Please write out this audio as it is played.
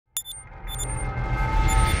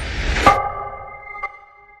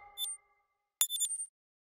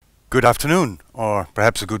Good afternoon, or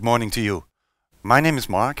perhaps a good morning to you. My name is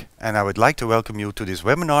Mark, and I would like to welcome you to this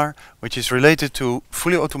webinar, which is related to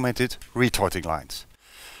fully automated retorting lines.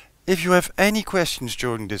 If you have any questions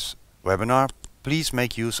during this webinar, please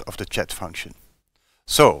make use of the chat function.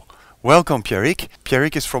 So, welcome Pierrick.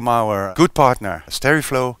 Pierrick is from our good partner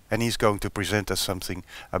Steriflow, and he's going to present us something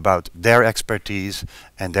about their expertise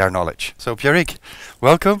and their knowledge. So Pierrick,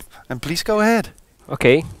 welcome, and please go ahead.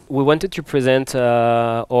 Okay, we wanted to present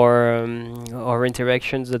our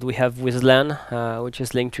interactions that we have with Lan, which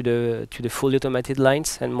is linked to the fully automated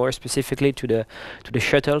lines, and more specifically to the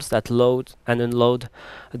shuttles that load and unload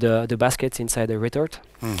the baskets inside the retort.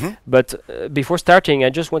 But before starting, I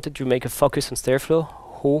just wanted to make a focus on Steriflow,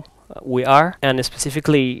 who we are, and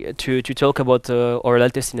specifically to talk about our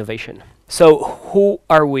latest innovation. So, who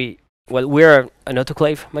are we? Well, we're an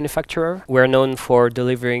autoclave manufacturer. We're known for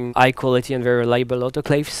delivering high quality and very reliable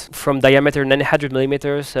autoclaves from diameter 900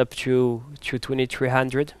 millimeters up to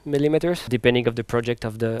 2300 millimeters, depending of the project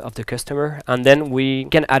of the customer. And then we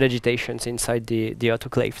can add agitations inside the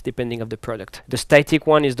autoclave, depending of the product. The static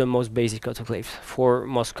one is the most basic autoclave for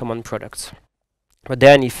most common products. But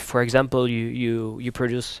then if, for example, you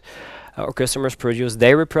produce, or customers produce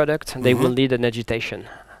dairy product, they will need an agitation.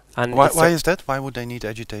 And why is that? Why would they need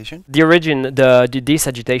agitation? The origin, this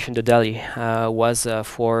agitation, the DALI, was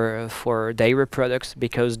for dairy products,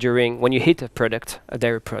 because when you heat a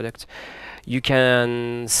dairy product, you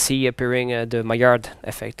can see appearing the Maillard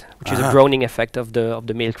effect, which is a browning effect of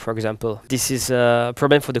the milk, for example. This is a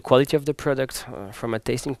problem for the quality of the product from a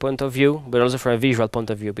tasting point of view, but also from a visual point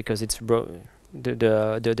of view, because it's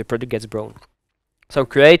the product gets brown. So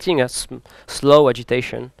creating a slow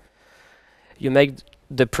agitation, you make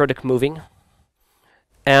the product moving,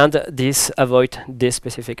 and this avoid this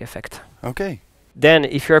specific effect. Okay. Then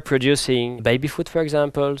if you're producing baby food, for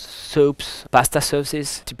example, soups, pasta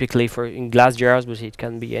sauces, typically in glass jars, but it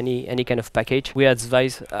can be any kind of package, we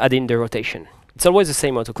advise adding the rotation. It's always the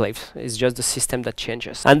same autoclave, it's just the system that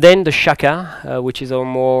changes. And then the Shaka, which is our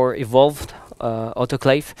more evolved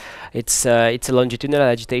autoclave, it's a longitudinal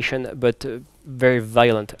agitation, but very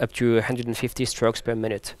violent, up to 150 strokes per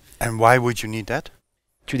minute. And why would you need that?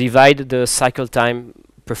 To divide the cycle time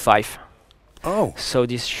per 5. Oh. So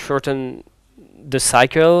this shorten the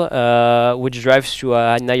cycle, which drives to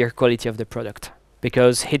a higher quality of the product.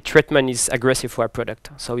 Because heat treatment is aggressive for a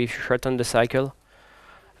product. So if you shorten the cycle,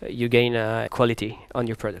 you gain quality on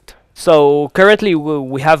your product. So currently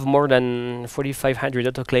we have more than 4,500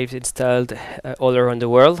 autoclaves installed all around the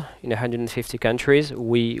world in 150 countries.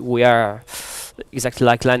 We are exactly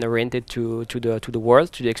like Lan, oriented to the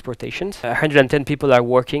world, to the exportations. 110 people are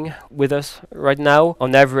working with us right now.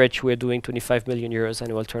 On average, we're doing 25 million euros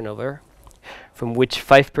annual turnover, from which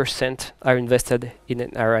 5% are invested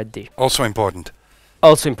in R&D. Also important.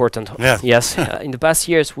 Also important. Yeah. Yes. In the past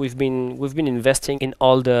years, we've been investing in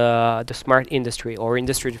all the smart industry, or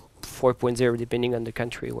industry 4.0, depending on the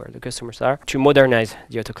country where the customers are, to modernize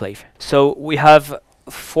the autoclave. So we have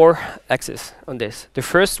 4 axes on this. The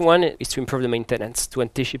first one is to improve the maintenance, to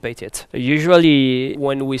anticipate it. Usually,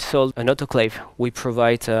 when we sell an autoclave, we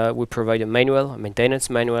provide a manual, a maintenance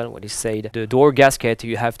manual. What is said, the door gasket,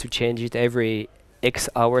 you have to change it every X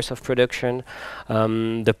hours of production.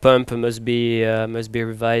 The pump must be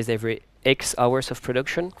revised every X hours of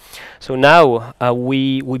production. So now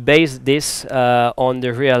we base this on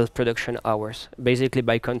the real production hours, basically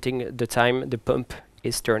by counting the time the pump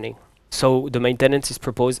is turning. So the maintenance is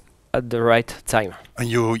proposed at the right time. And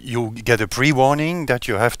you get a pre-warning that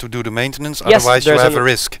you have to do the maintenance, yes, otherwise you have a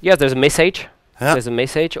risk. Yes, there's a message. Yeah. There's a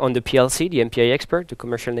message on the PLC, the MPI expert, the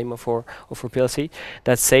commercial name of our PLC,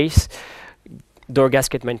 that says door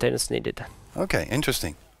gasket maintenance needed. Okay,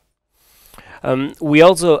 interesting. We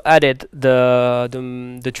also added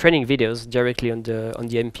the training videos directly on the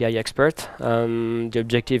MPI expert. The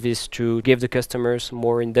objective is to give the customers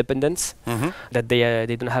more independence, that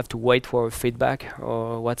they don't have to wait for feedback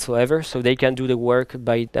or whatsoever, so they can do the work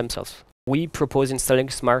by themselves. We propose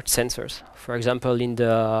installing smart sensors, for example, in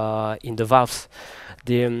the valves.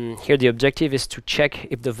 Here the objective is to check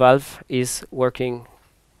if the valve is working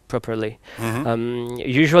properly.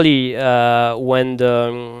 Usually when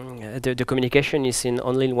the communication is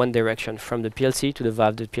only in one direction, from the PLC to the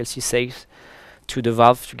valve, the PLC says to the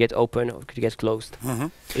valve to get open or to get closed.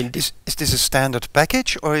 Is this a standard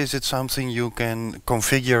package, or is it something you can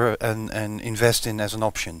configure and invest in as an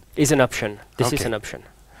option? It's an option. This is an option.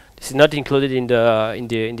 This is not included in the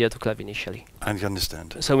autoclave initially. I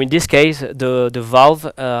understand. So in this case, the valve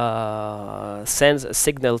sends a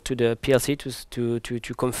signal to the PLC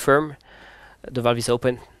to confirm the valve is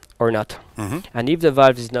open or not. And if the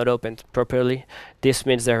valve is not opened properly, this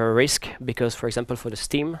means there are risk because, for example, for the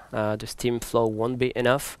steam flow won't be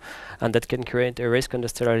enough, and that can create a risk on the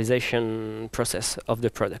sterilization process of the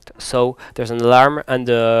product. So there's an alarm, and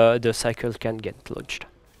the cycle can get launched.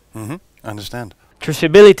 Understand.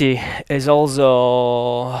 Traceability is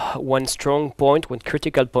also one strong point, one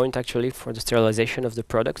critical point actually for the sterilization of the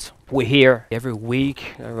products. We hear every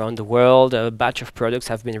week around the world a batch of products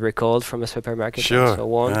have been recalled from a supermarket and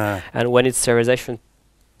so on. And when it's sterilization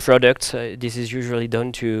products, this is usually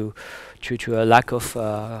done to a lack of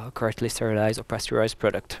correctly sterilized or pasteurized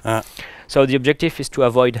product. So the objective is to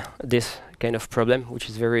avoid this kind of problem, which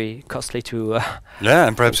is very costly to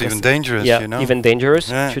and perhaps even dangerous. You know, even dangerous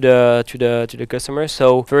to the customer.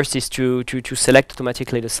 So first is to select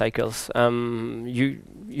automatically the cycles. A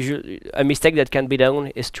mistake that can be done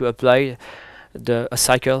is to apply a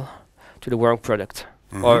cycle to the wrong product.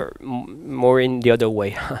 Or more in the other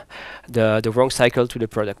way, the wrong cycle to the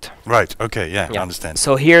product. Right. Okay. Yeah. I understand.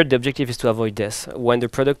 So here the objective is to avoid this. When the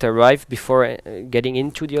product arrives, before getting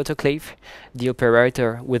into the autoclave, the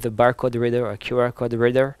operator with a barcode reader or QR code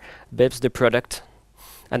reader beeps the product,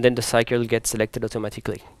 and then the cycle gets selected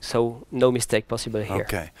automatically. So no mistake possible here.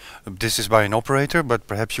 Okay. This is by an operator, but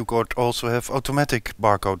perhaps you could also have automatic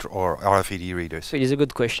barcode or RFID readers. So it is a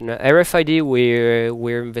good question. RFID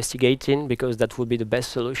we're investigating because that would be the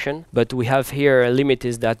best solution. But we have here a limit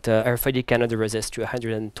is that RFID cannot resist to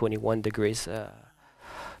 121 degrees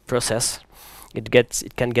process. It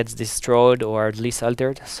can get destroyed or at least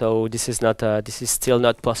altered. So this is not this is still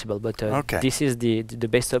not possible. But this is the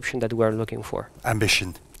best option that we are looking for.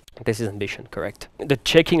 Ambition. This is ambition, correct. The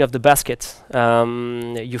checking of the baskets.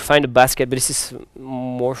 You find a basket, but this is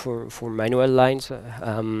more for manual lines.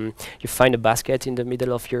 You find a basket in the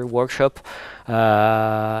middle of your workshop.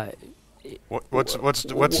 What's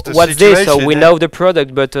the what's situation? This? So we know the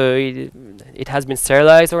product, but it has been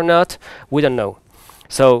sterilized or not. We don't know.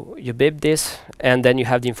 So you beep this, and then you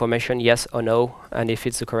have the information, yes or no, and if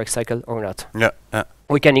it's the correct cycle or not.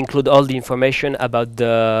 We can include all the information about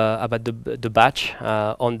the batch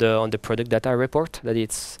on the product data report that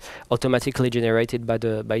it's automatically generated by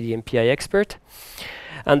the MPI expert,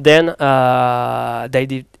 and then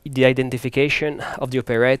the identification of the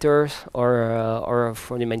operators or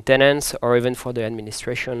for the maintenance or even for the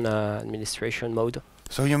administration mode.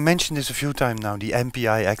 So you mentioned this a few times now, the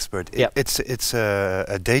MPI expert. It's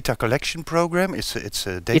a data collection program. It's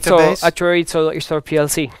a database. Actually, it's our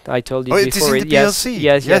PLC. I told you before. It is in the PLC.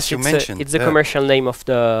 Yes, you mentioned. It's the commercial name of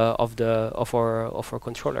our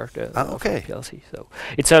controller. Of our PLC. So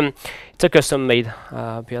it's a custom-made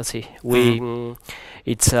PLC.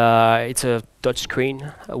 It's a touch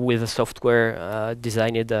screen with a software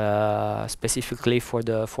designed specifically for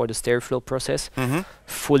the Steriflow process,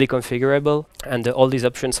 fully configurable, and all these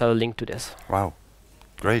options are linked to this. Wow,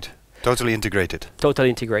 great! Totally integrated. Totally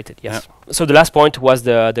integrated. Yes. So the last point was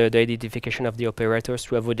the identification of the operators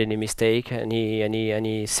to avoid any mistake,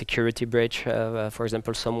 any security breach. For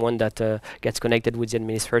example, someone that gets connected with the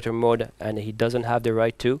administrator mode and he doesn't have the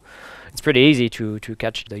right to. It's pretty easy to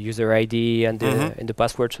catch the user ID and the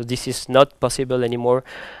password. So this is not possible anymore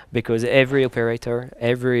because every operator,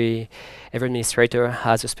 every administrator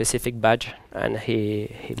has a specific badge, and he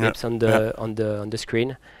beeps on the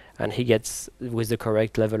screen, and he gets with the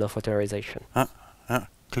correct level of authorization.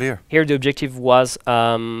 Clear. Here the objective was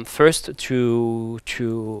first to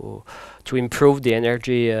improve the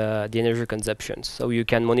energy consumption. So you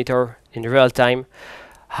can monitor in real time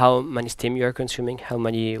how many steam you are consuming, how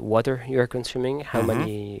many water you are consuming, how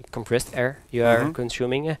many compressed air you are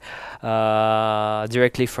consuming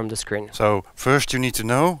directly from the screen. So first you need to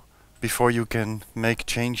know before you can make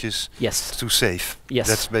changes to save.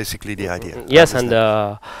 That's basically the idea. Yes, and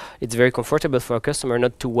it's very comfortable for a customer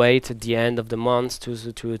not to wait at the end of the month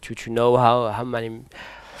to know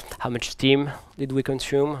how much steam did we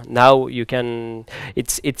consume. Now you can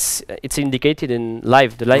it's indicated in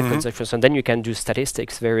live consumption, so then you can do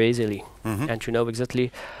statistics very easily and to know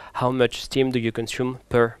exactly how much steam do you consume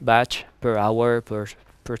per batch, per hour,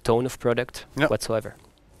 per ton of product whatsoever.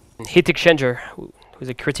 Heat exchanger is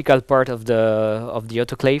a critical part of the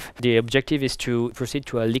autoclave. The objective is to proceed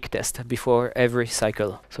to a leak test before every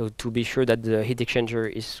cycle, so to be sure that the heat exchanger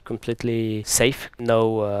is completely safe,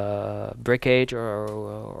 no breakage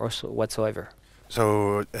or so whatsoever.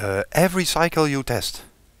 So every cycle you test?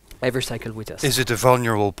 Every cycle we test. Is it a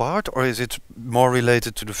vulnerable part, or is it more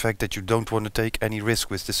related to the fact that you don't want to take any risk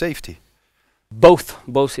with the safety? Both.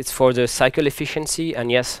 It's for the cycle efficiency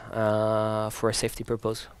and yes, for a safety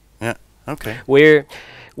purpose. Okay.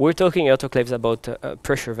 We're talking autoclaves about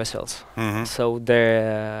pressure vessels. So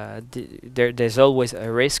there's always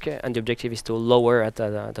a risk, and the objective is to lower at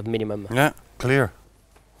the minimum. Yeah, clear.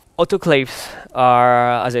 Autoclaves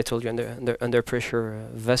are, as I told you, under pressure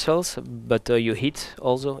vessels, but you heat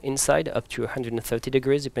also inside up to 130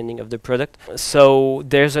 degrees, depending of the product. So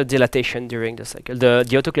there's a dilatation during the cycle. The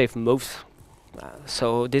autoclave moves.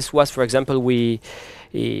 So this was, for example, we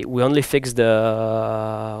only fixed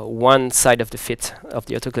the one side of the fit of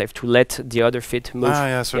the autoclave to let the other fit move.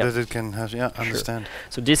 Yeah, so that it can have, Sure. understand.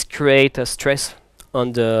 So this creates a stress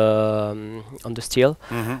on the steel,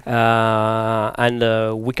 and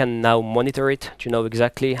we can now monitor it to know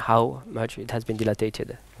exactly how much it has been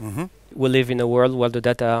dilated. We live in a world where the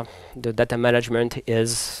data management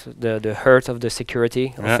is the heart of the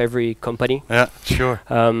security of every company. Yeah, sure.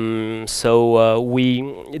 So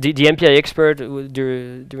the MPI expert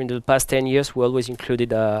during the past 10 years, we always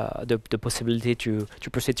included the possibility to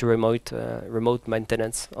proceed to remote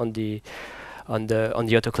maintenance on the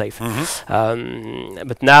autoclave.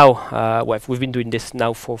 But now, we've been doing this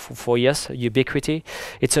now for 4 years. Ubiquity,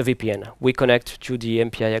 it's a VPN. We connect to the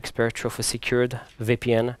MPI expert through a secured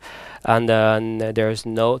VPN, and there's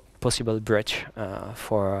no possible breach to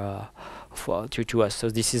us. So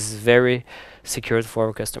this is very secured for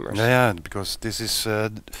our customers. Yeah, because this is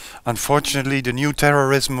unfortunately the new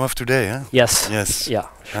terrorism of today. Huh? Yes. Yes. Yeah.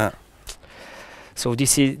 Sure. So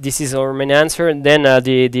this is our main answer, and then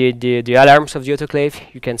the alarms of the autoclave,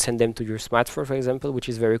 you can send them to your smartphone, for example, which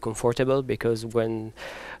is very comfortable, because when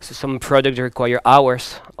some products require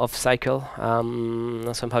hours of cycle,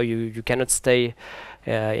 somehow you cannot stay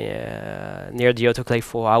near the autoclave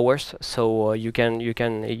for hours. So you can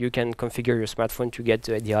configure your smartphone to get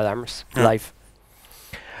the alarms live.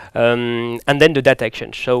 And then the data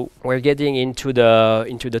exchange. So we're getting into the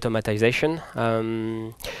automatization.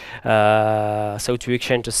 So to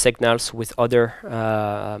exchange the signals with other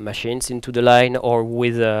machines into the line, or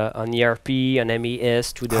with an ERP, an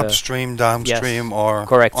MES to the upstream, downstream, or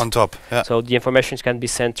correct. On top. Yeah. So the information can be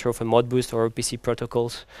sent through a Modbus or OPC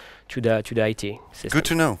protocols to the IT system. Good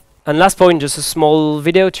to know. And last point, just a small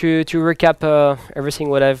video to recap everything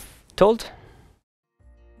what I've told.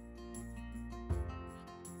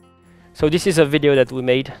 So this is a video that we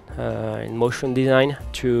made in motion design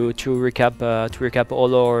to recap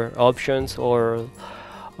all our options or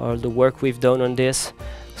the work we've done on this.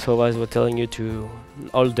 So as we're telling you, to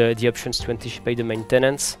all the options to anticipate the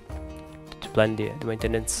maintenance, to plan the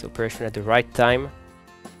maintenance operation at the right time.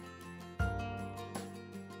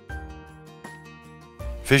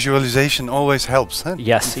 Visualization always helps, huh?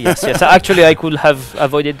 Yes. Actually, I could have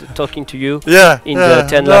avoided talking to you in the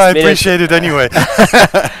 10 I last minutes. appreciate it anyway.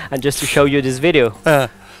 And just to show you this video,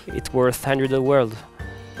 it's worth 100 of world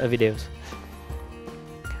videos.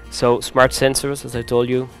 So smart sensors, as I told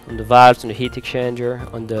you, on the valves, on the heat exchanger,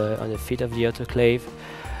 on the feet of the autoclave.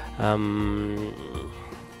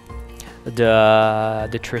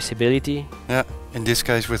 The traceability. Yeah. In this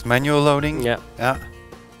case, with manual loading. Yeah.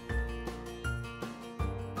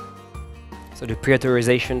 So the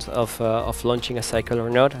pre-authorizations of launching a cycle or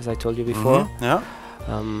not, as I told you before. Yeah.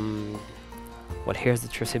 Well, here's the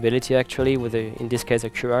traceability actually, with in this case a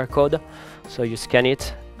QR code. So you scan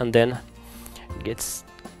it, and then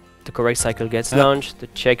the correct cycle gets launched. The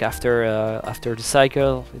check after the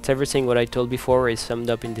cycle. It's everything what I told before is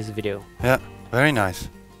summed up in this video. Yeah, very nice.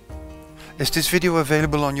 Is this video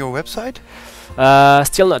available on your website?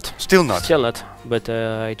 Still not. Still not. Still not. But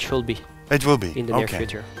it should be. It will be in the near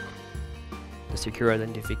future. The secure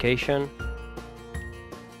identification,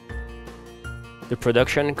 the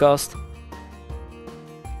production cost.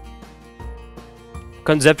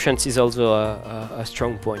 Consumptions is also a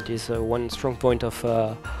strong point. Is one strong point of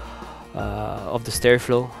the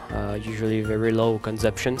Steriflow. Usually very low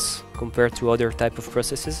consumptions compared to other type of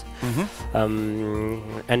processes.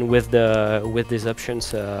 And with these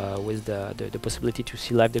options, with the possibility to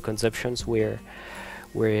see live the consumptions, where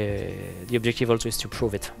the objective also is to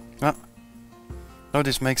prove it. No,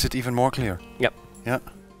 this makes it even more clear. Yep. Yeah.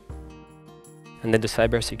 And then the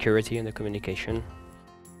cyber security and the communication.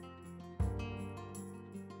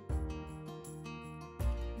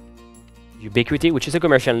 Ubiquity, which is a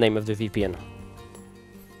commercial name of the VPN.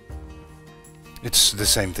 It's the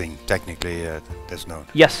same thing, technically, there's no...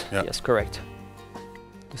 Yes, yes, correct.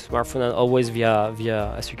 The smartphone always via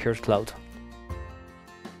a secured cloud.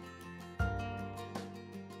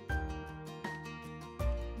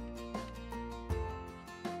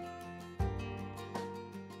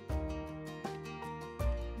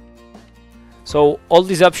 So all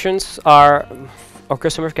these options are, our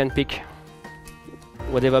customers can pick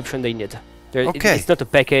whatever option they need. Okay. It's not a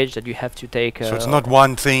package that you have to take. So it's not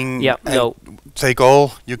one thing. Yeah, and no. take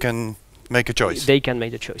all. You can make a choice. They can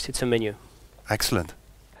make the choice. It's a menu. Excellent.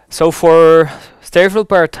 So for Steriflow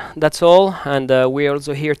part, that's all. And we're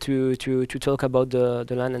also here to talk about the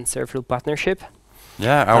Lan and Steriflow partnership.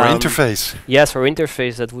 Yeah, our interface. Yes, our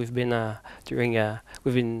interface that we've been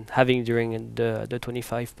having during the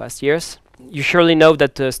 25 past years. You surely know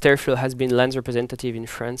that Steriflow has been Lan's representative in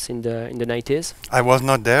France in the 90s. I was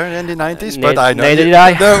not there in the 90s, but I know. Neither did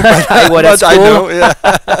I. No, I was at but I school. know. Yeah.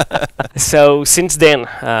 So since then,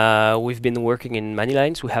 we've been working in many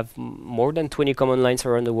lines. We have more than 20 common lines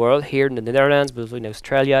around the world, here in the Netherlands, but also in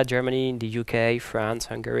Australia, Germany, in the UK, France,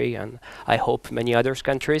 Hungary, and I hope many other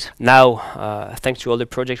countries. Now, thanks to all the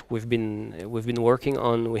projects we've been working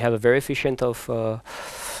on, we have a very efficient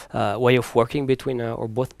way of working between our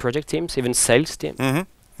both project teams, even sales team.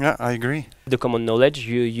 Yeah, I agree. The common knowledge,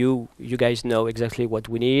 you guys know exactly what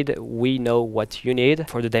we need. We know what you need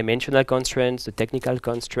for the dimensional constraints, the technical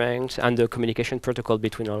constraints, and the communication protocol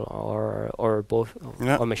between our both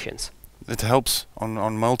our machines. It helps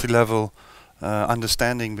on multi-level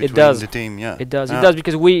understanding between the team. Yeah, it does. It does,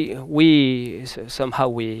 because we somehow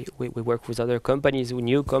we work with other companies,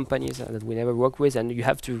 new companies that we never work with, and you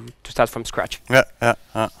have to start from scratch. Yeah.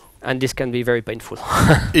 And this can be very painful.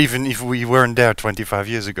 Even if we weren't there 25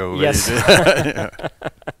 years ago. Yes.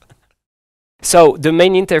 So the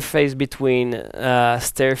main interface between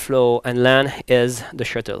Steriflow and Lan is the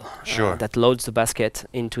shuttle. Sure. That loads the basket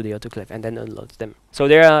into the autoclave and then unloads them. So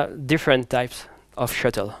there are different types of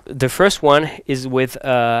shuttle. The first one is with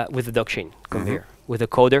the dog chain conveyor, with a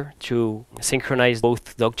coder to synchronize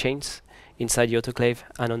both dog chains inside the autoclave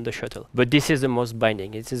and on the shuttle. But this is the most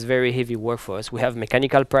binding. It is very heavy work for us. We have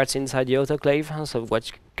mechanical parts inside the autoclave, so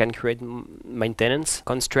what can create maintenance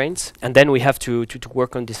constraints. And then we have to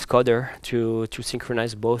work on this coder to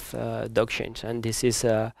synchronize both dog chains. And this is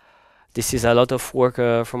a lot of work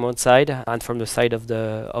from outside and from the side of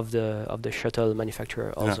the shuttle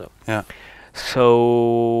manufacturer also. Yeah.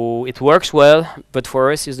 So it works well, but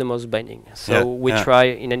for us it's the most binding. So we try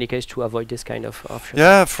in any case to avoid this kind of shuttle.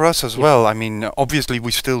 Yeah, for us as well. I mean, obviously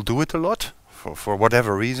we still do it a lot for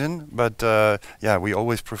whatever reason, but yeah, we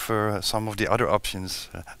always prefer some of the other options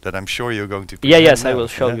that I'm sure you're going to present. Yeah, yes, I will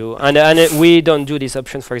show you. And we don't do this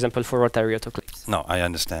option, for example, for rotary autoclaves. No, I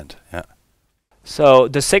understand. Yeah. So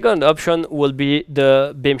the second option will be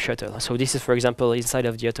the beam shuttle. So this is, for example, inside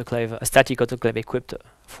of the autoclave, a static autoclave equipped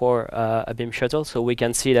for a beam shuttle. So we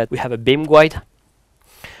can see that we have a beam guide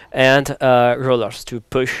and rollers to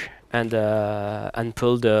push and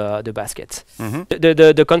pull the baskets.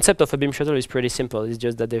 The concept of a beam shuttle is pretty simple. It's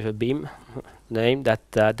just that there's a beam name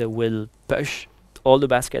that will push all the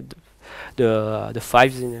basket, the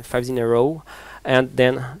fives in a row, and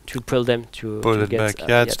then to pull them to pull it back.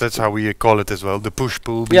 Yeah, that's how we call it as well. The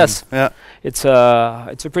push-pull beam. Yes. Yeah. It's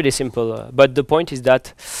a pretty simple. But the point is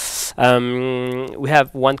that we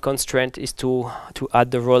have one constraint is to add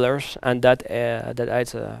the rollers, and that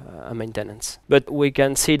adds a maintenance. But we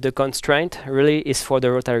can see the constraint really is for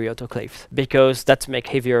the rotary autoclaves, because that makes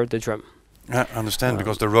heavier the drum. I understand,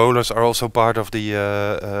 because the rollers are also part of the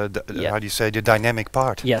how do you say, the dynamic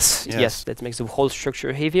part. Yes, that makes the whole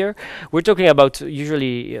structure heavier. We're talking about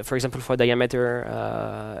usually, for example, for diameter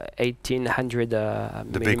 1800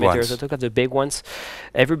 millimeters, the big ones.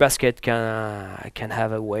 Every basket can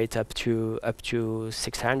have a weight up to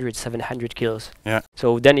 600, 700 kilos. Yeah.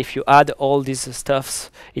 So then, if you add all these stuffs,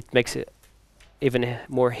 it makes it even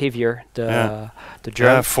more heavier the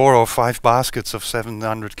drum. Yeah, 4 or 5 baskets of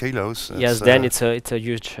 700 kilos. Yes, then it's a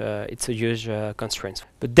huge constraint.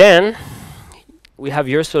 But then we have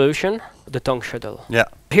your solution, the tongue shuttle. Yeah.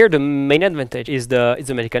 Here the main advantage is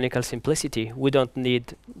the mechanical simplicity. We don't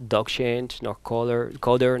need dog chains, nor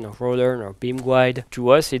coder, nor roller, nor beam guide. To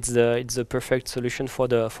us, it's the perfect solution for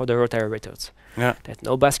the rotary retorts. Yeah. There's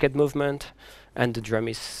no basket movement, and the drum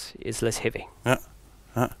is less heavy. Yeah.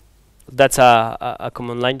 That's a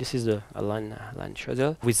common line. This is a Lan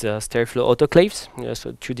shuttle with Steriflow autoclaves.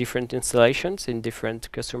 So 2 different installations in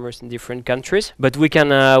different customers in different countries. But we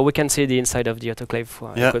can see the inside of the autoclave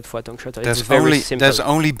for a tongue shuttle. It's very simple. There's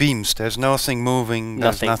only beams. There's nothing moving.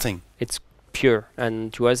 There's nothing. It's pure,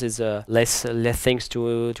 and to us is less things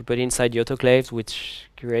to put inside the autoclaves, which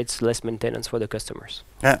creates less maintenance for the customers.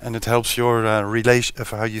 Yeah, and it helps your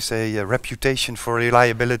reputation for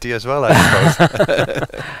reliability as well, I suppose.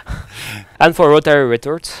 And for rotary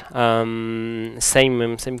retorts,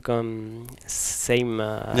 same.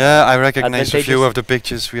 Yeah, I recognize a few of the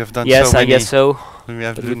pictures we have done. Yes, so I guess so.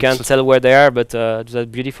 We can't tell where they are, but they're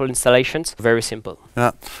beautiful installations. Very simple.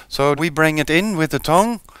 Yeah. So we bring it in with the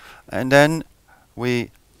tongue, and then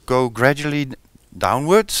we go gradually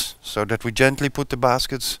downwards, so that we gently put the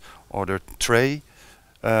baskets or the tray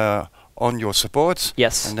on your supports.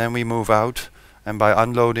 Yes. And then we move out, and by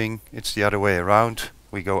unloading, it's the other way around.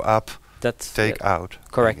 We go up, take out.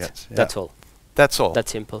 Correct. Yeah. That's all. That's all.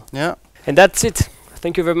 That's simple. Yeah. And that's it.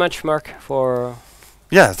 Thank you very much, Mark, for...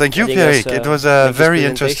 Yeah, thank you, letting Pierrick. us, It was a make this very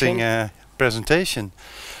interesting presentation.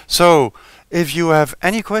 So, if you have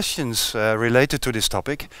any questions related to this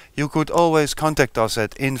topic, you could always contact us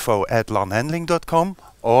at info@lanhandling.com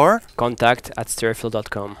or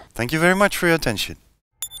contact@steriflow.com. thank you very much for your attention.